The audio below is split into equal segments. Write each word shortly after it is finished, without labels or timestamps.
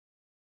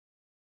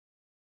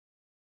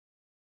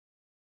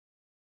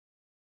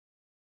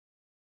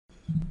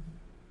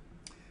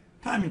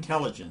Time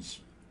intelligence.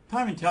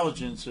 Time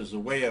intelligence is a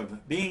way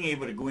of being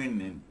able to go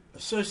in and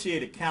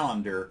associate a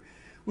calendar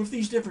with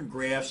these different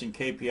graphs and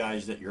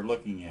KPIs that you're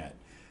looking at.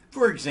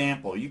 For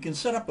example, you can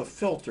set up a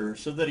filter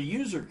so that a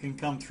user can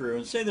come through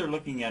and say they're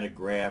looking at a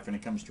graph and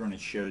it comes through and it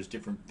shows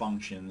different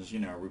functions,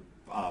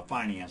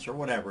 finance or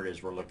whatever it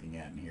is we're looking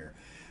at in here.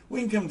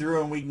 We can come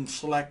through and we can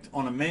select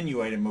on a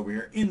menu item over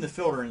here in the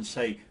filter and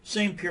say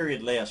same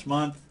period last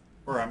month,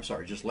 or I'm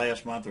sorry, just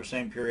last month, or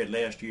same period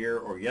last year,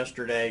 or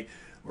yesterday,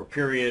 or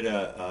period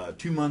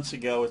 2 months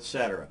ago,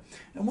 etc.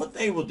 And what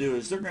they will do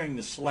is they're going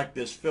to select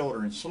this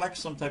filter and select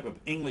some type of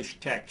English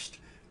text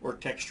or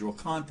textual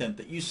content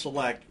that you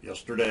select,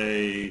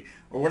 yesterday,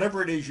 or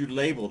whatever it is you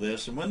label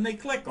this, and when they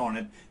click on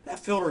it, that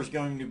filter is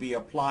going to be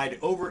applied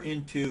over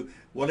into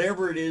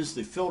whatever it is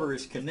the filter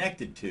is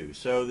connected to.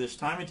 So this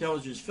time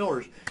intelligence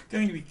filter is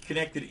going to be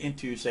connected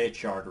into, say, a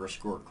chart or a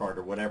scorecard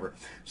or whatever.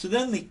 So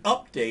then the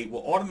update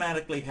will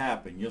automatically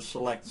happen. You'll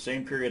select the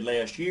same period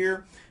last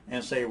year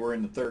and say we're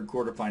in the third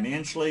quarter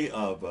financially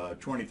of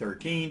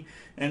 2013,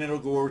 and it'll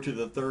go over to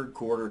the third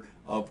quarter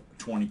of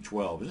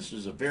 2012. This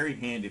is a very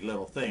handy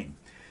little thing.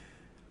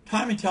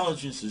 Time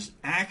intelligence is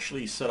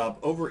actually set up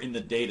over in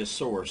the data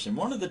source, and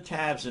one of the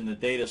tabs in the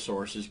data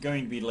source is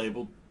going to be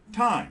labeled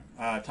time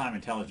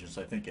intelligence,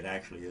 I think it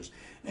actually is.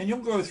 And you'll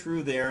go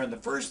through there, and the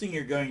first thing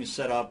you're going to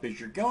set up is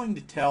you're going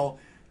to tell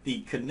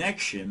the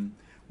connection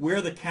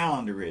where the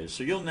calendar is.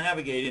 So you'll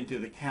navigate into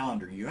the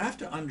calendar. You have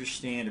to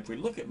understand, if we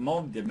look at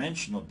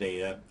multidimensional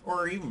data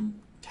or even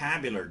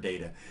tabular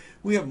data,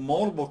 we have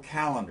multiple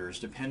calendars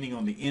depending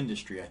on the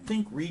industry. I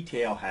think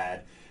retail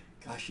had,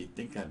 gosh, you'd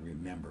think I'd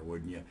remember,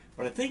 wouldn't you?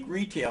 But I think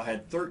retail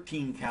had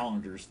 13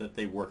 calendars that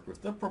they worked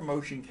with. The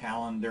promotion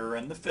calendar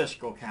and the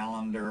fiscal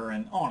calendar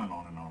and on and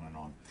on and on and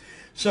on.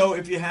 So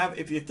if you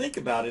think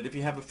about it, if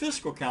you have a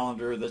fiscal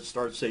calendar that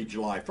starts, say,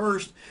 July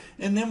 1st,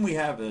 and then we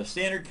have a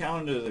standard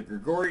calendar, the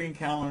Gregorian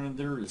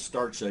calendar that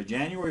starts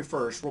January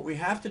 1st, what we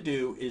have to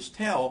do is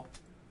tell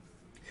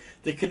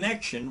the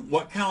connection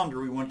what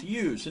calendar we want to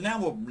use. So now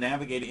we'll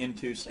navigate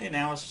into, say,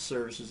 analysis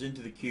services,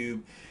 into the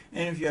cube,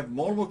 and if you have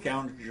multiple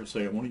calendars, you'll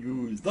say, I want to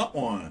use that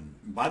one.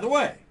 By the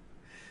way,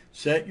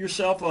 set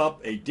yourself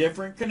up a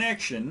different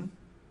connection,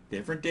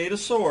 different data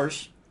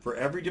source for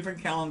every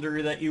different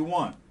calendar that you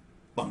want.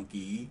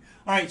 Funky.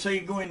 All right, so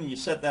you go in and you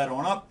set that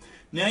on up.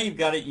 Now you've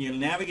got it, you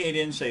navigate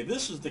in and say,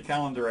 this is the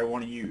calendar I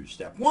want to use.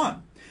 Step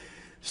one.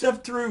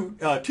 Step two,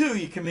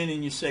 you come in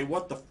and you say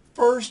what the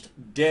first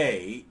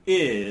day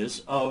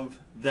is of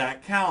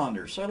that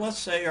calendar. So let's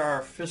say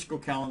our fiscal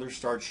calendar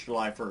starts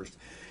July 1st.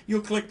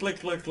 You'll click,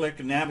 click, click, click,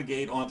 and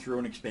navigate on through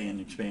and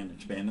expand, expand,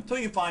 expand until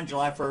you find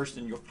July 1st,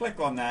 and you'll click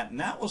on that, and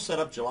that will set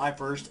up July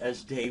 1st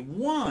as day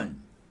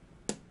one.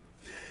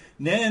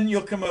 Then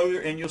you'll come over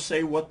and you'll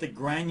say what the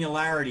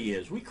granularity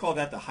is. We call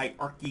that the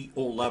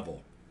hierarchical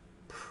level.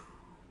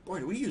 Boy,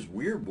 do we use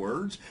weird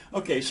words.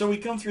 Okay, so we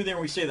come through there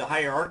and we say the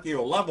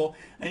hierarchical level,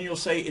 and you'll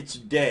say it's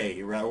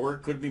day, right? Or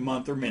it could be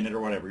month or minute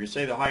or whatever. You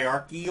say the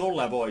hierarchical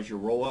level as you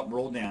roll up,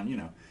 roll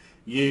down,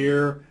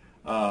 year,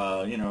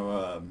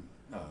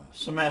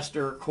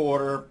 semester,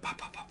 quarter, pop,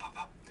 pop, pop, pop,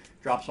 pop,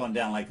 drops on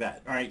down like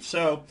that. All right,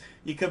 so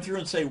you come through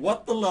and say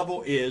what the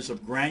level is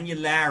of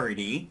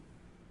granularity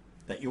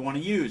that you want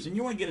to use, and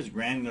you want to get as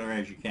granular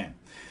as you can.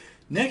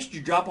 Next,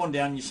 you drop on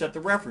down and you set the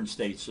reference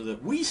date so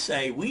that we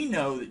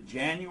know that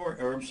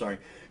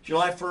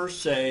July 1st,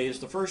 say, is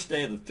the first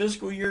day of the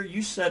fiscal year.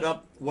 You set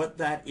up what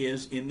that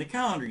is in the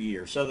calendar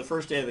year. So the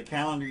first day of the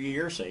calendar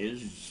year, say,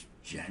 is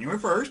January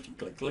 1st.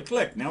 Click, click,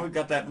 click. Now we've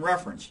got that in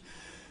reference.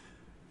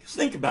 Just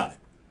think about it.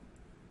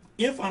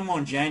 If I'm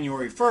on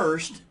January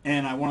 1st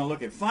and I want to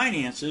look at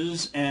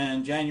finances,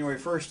 and January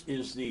 1st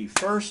is the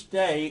first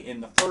day in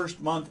the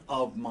first month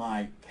of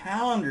my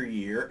calendar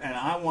year, and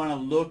I want to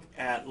look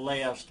at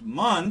last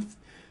month,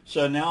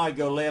 so now I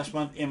go last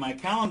month in my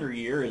calendar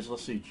year is,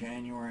 let's see,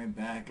 January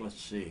back, let's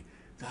see,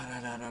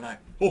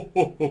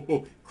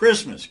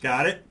 Christmas,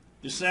 got it?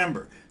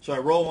 December. So I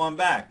roll on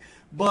back.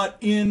 But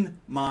in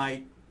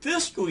my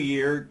fiscal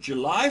year,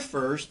 July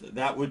 1st,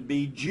 that would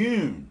be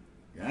June.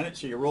 Got it?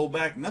 So you roll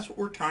back, and that's what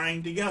we're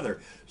tying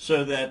together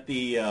so that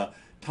the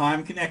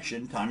time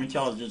connection, time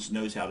intelligence,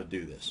 knows how to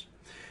do this.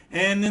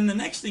 And then the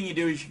next thing you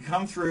do is you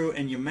come through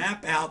and you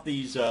map out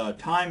these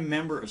time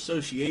member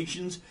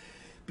associations,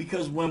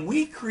 because when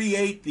we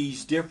create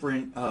these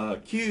different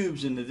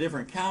cubes in the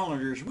different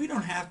calendars, we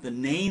don't have to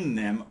name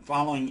them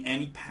following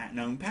any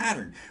known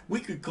pattern. We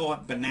could call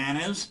it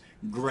bananas,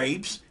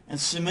 grapes, and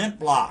cement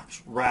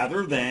blocks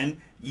rather than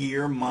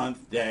year,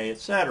 month, day,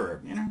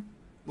 etc.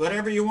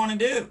 Whatever you want to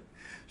do.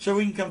 So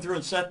we can come through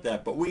and set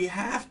that, but we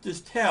have to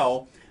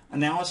tell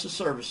analysis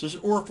services,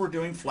 or if we're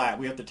doing flat,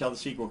 we have to tell the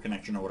SQL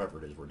connection or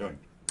whatever it is we're doing,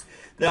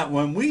 that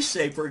when we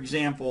say, for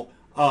example,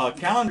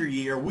 calendar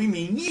year, we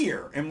mean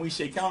year, and we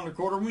say calendar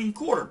quarter, we mean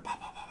quarter,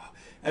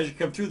 as you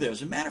come through there.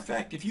 As a matter of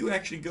fact, if you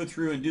actually go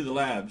through and do the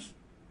labs,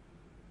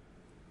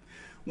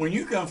 when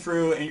you come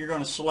through and you're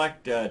going to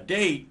select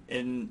date,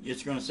 and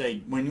it's going to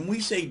say, when we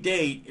say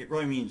date, it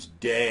really means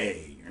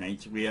day,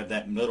 right? So we have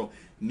that little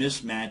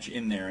mismatch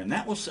in there, and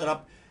that will set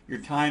up your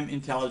time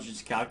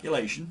intelligence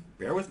calculation.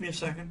 Bear with me a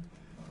second.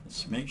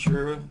 Let's make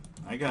sure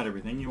I got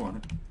everything you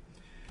wanted.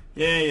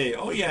 Yeah.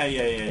 Oh,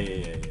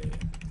 yeah.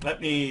 Let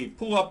me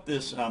pull up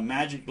this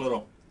magic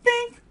little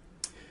ding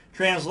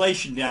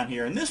translation down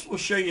here, and this will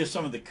show you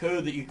some of the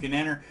code that you can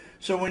enter.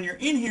 So when you're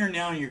in here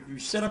now and you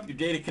set up your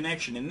data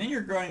connection, and then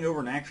you're going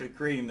over and actually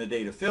creating the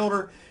data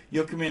filter,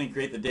 you'll come in and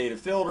create the data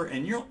filter,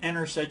 and you'll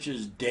enter such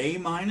as day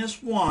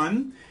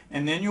 -1,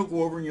 and then you'll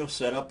go over and you'll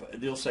set up,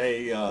 you'll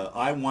say,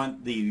 I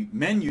want the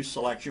menu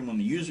selection when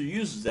the user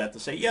uses that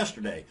to say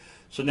yesterday.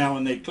 So now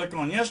when they click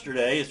on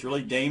yesterday, it's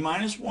really day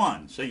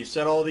 -1. So you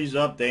set all these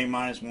up, day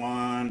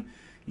 -1,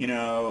 you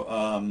know,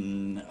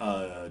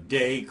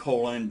 day :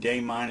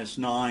 day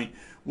 -9,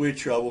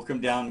 which will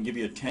come down and give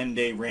you a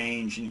 10-day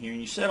range in here.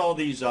 And you set all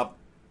these up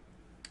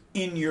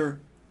in your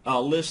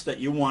list that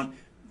you want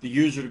the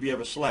user to be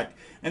able to select.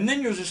 And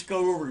then you'll just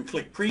go over and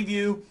click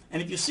preview.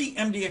 And if you see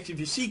MDX, if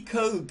you see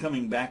code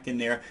coming back in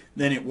there,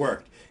 then it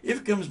worked. If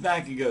it comes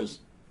back and goes,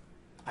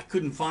 I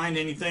couldn't find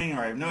anything,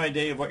 or I have no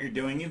idea of what you're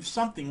doing, if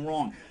something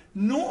wrong.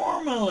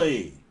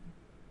 Normally,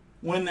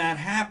 when that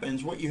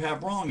happens, what you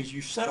have wrong is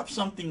you set up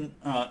something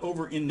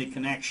over in the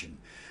connection.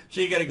 So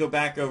you got to go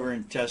back over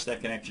and test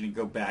that connection and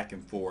go back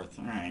and forth.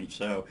 All right,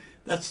 so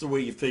that's the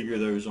way you figure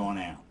those on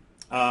out.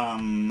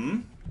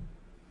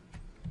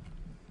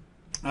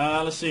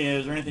 Let's see,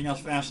 is there anything else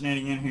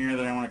fascinating in here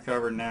that I want to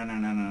cover? No, on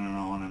and on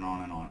and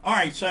on and on. All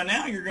right, so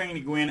now you're going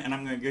to go in, and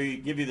I'm going to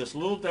give you this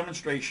little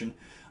demonstration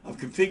of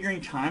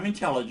configuring time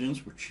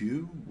intelligence, which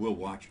you will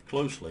watch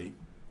closely.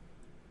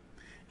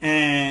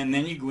 And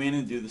then you go in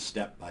and do the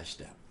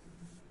step-by-step.